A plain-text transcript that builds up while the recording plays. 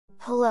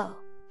Hello,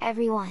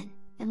 everyone,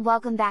 and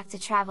welcome back to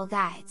Travel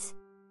Guides.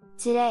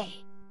 Today,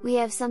 we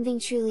have something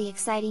truly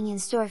exciting in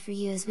store for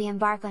you as we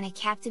embark on a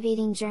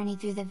captivating journey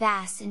through the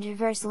vast and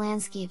diverse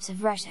landscapes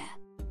of Russia.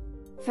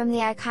 From the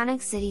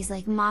iconic cities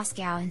like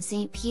Moscow and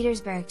St.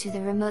 Petersburg to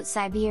the remote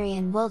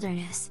Siberian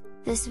wilderness,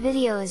 this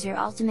video is your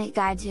ultimate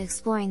guide to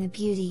exploring the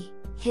beauty,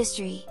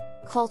 history,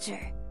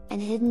 culture,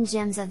 and hidden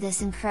gems of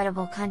this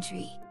incredible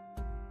country.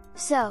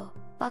 So,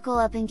 buckle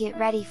up and get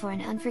ready for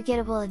an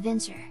unforgettable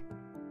adventure!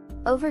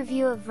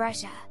 Overview of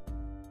Russia.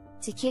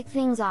 To kick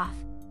things off,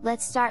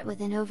 let's start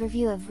with an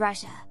overview of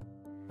Russia.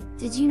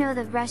 Did you know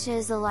that Russia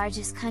is the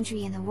largest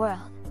country in the world,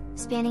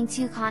 spanning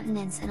 2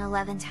 continents and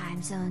 11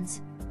 time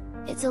zones?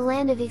 It's a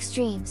land of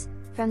extremes,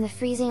 from the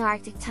freezing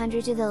Arctic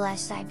tundra to the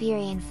lush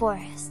Siberian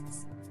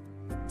forests.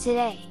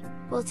 Today,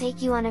 we'll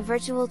take you on a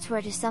virtual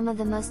tour to some of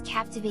the most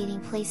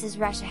captivating places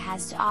Russia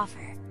has to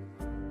offer.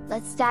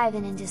 Let's dive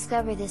in and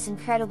discover this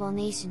incredible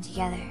nation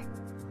together.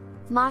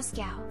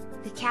 Moscow,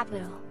 the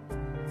capital.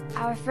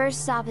 Our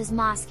first stop is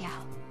Moscow,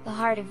 the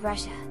heart of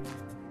Russia.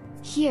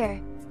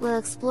 Here, we'll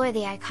explore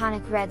the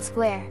iconic Red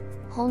Square,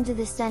 home to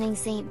the stunning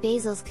St.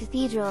 Basil's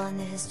Cathedral and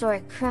the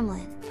historic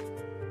Kremlin.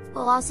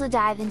 We'll also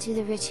dive into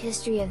the rich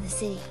history of the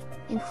city,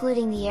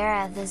 including the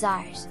era of the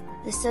Tsars,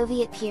 the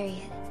Soviet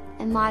period,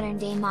 and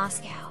modern-day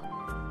Moscow.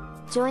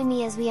 Join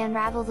me as we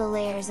unravel the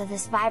layers of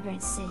this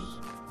vibrant city.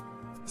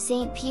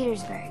 St.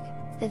 Petersburg,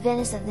 the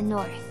Venice of the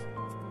North.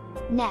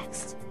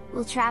 Next,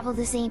 we'll travel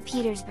to St.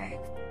 Petersburg,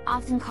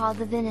 often called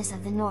the Venice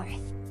of the North.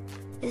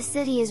 This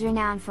city is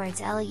renowned for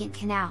its elegant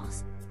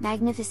canals,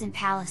 magnificent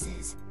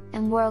palaces,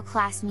 and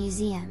world-class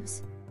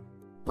museums.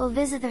 We'll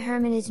visit the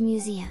Hermitage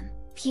Museum,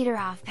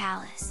 Peterhof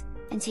Palace,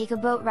 and take a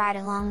boat ride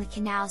along the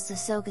canals to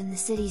soak in the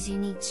city's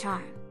unique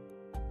charm.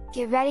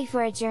 Get ready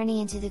for a journey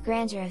into the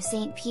grandeur of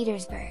St.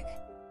 Petersburg.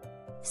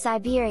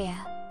 Siberia,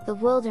 the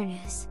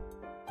wilderness.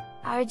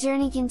 Our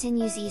journey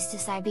continues east to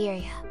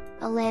Siberia,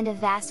 a land of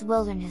vast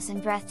wilderness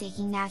and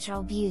breathtaking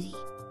natural beauty.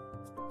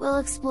 We'll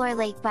explore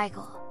Lake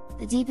Baikal,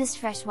 the deepest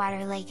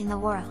freshwater lake in the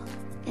world,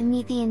 and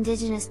meet the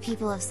indigenous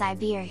people of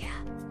Siberia.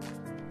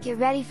 Get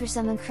ready for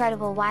some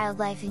incredible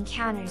wildlife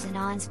encounters and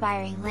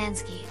awe-inspiring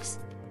landscapes.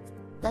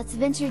 Let's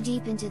venture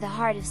deep into the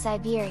heart of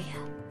Siberia.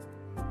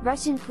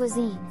 Russian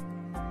cuisine.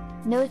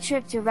 No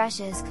trip to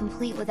Russia is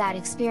complete without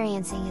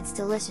experiencing its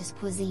delicious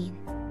cuisine.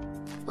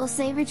 We'll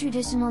savor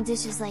traditional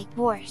dishes like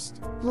borscht,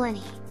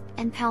 blini,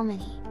 and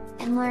pelmeni,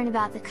 and learn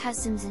about the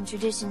customs and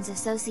traditions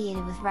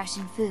associated with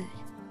Russian food.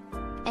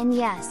 And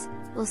yes,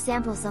 we'll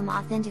sample some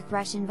authentic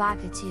Russian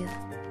vodka too.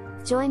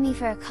 Join me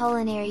for a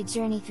culinary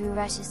journey through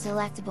Russia's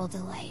delectable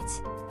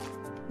delights.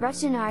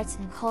 Russian arts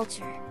and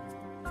culture.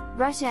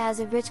 Russia has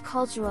a rich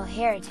cultural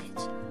heritage,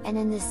 and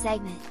in this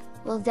segment,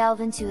 we'll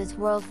delve into its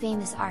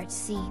world-famous arts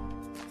scene.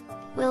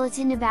 We'll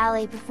attend a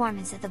ballet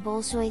performance at the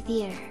Bolshoi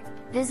Theater,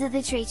 visit the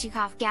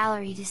Tretyakov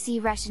Gallery to see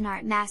Russian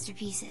art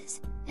masterpieces,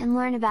 and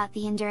learn about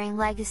the enduring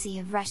legacy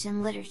of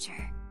Russian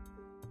literature.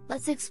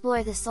 Let's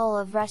explore the soul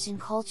of Russian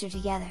culture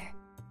together.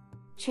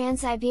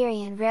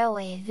 Trans-Siberian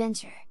Railway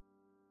Adventure.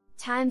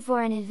 Time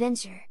for an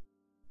adventure!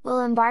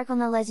 We'll embark on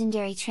the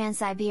legendary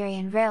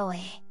Trans-Siberian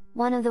Railway,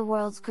 one of the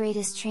world's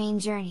greatest train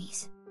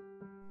journeys.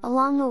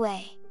 Along the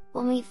way,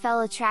 we'll meet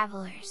fellow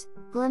travelers,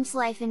 glimpse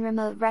life in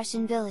remote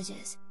Russian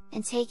villages,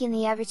 and take in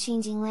the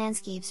ever-changing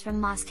landscapes from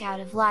Moscow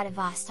to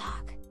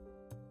Vladivostok.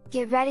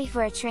 Get ready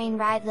for a train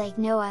ride like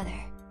no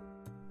other!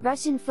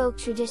 Russian folk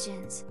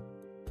traditions.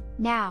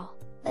 Now,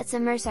 let's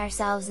immerse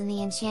ourselves in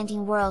the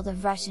enchanting world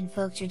of Russian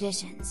folk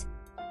traditions.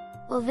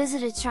 We'll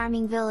visit a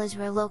charming village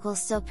where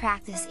locals still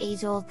practice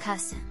age-old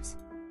customs.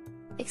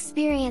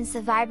 Experience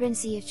the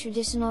vibrancy of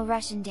traditional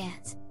Russian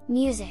dance,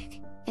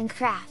 music, and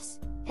crafts,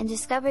 and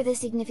discover the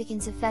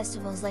significance of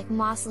festivals like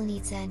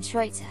Maslenitsa and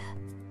Troitsa.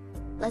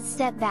 Let's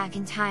step back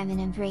in time and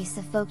embrace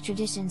the folk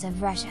traditions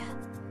of Russia.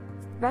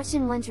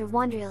 Russian Winter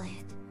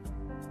Wonderland.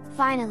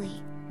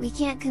 Finally, we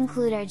can't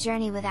conclude our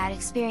journey without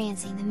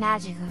experiencing the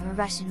magic of a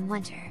Russian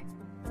winter.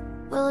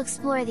 We'll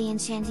explore the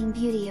enchanting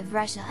beauty of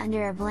Russia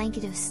under a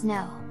blanket of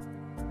snow.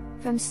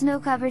 From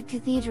snow-covered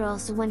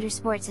cathedrals to winter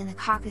sports in the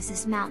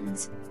Caucasus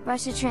Mountains,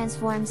 Russia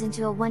transforms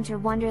into a winter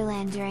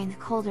wonderland during the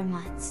colder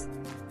months.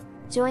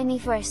 Join me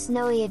for a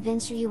snowy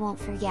adventure you won't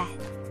forget!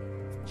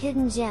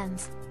 Hidden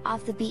gems,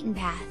 off the beaten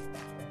path.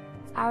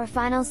 Our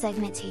final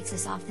segment takes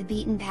us off the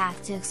beaten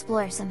path to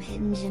explore some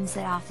hidden gems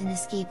that often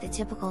escape the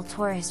typical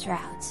tourist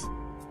routes.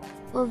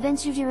 We'll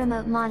venture to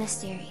remote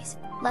monasteries,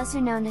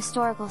 lesser-known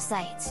historical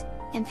sites,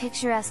 and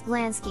picturesque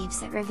landscapes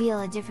that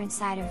reveal a different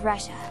side of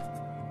Russia.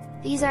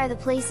 These are the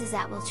places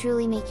that will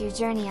truly make your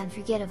journey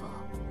unforgettable.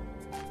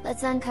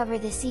 Let's uncover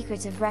the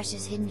secrets of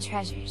Russia's hidden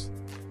treasures.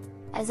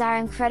 As our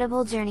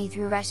incredible journey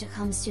through Russia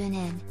comes to an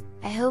end,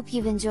 I hope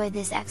you've enjoyed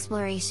this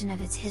exploration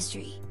of its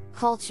history,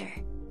 culture,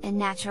 and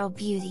natural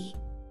beauty.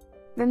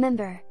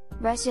 Remember,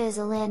 Russia is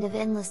a land of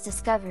endless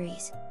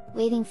discoveries,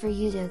 waiting for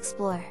you to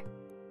explore.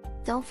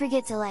 Don't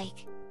forget to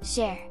like,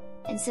 share,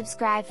 and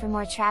subscribe for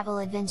more travel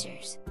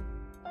adventures.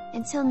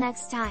 Until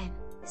next time,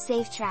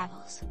 safe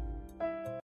travels!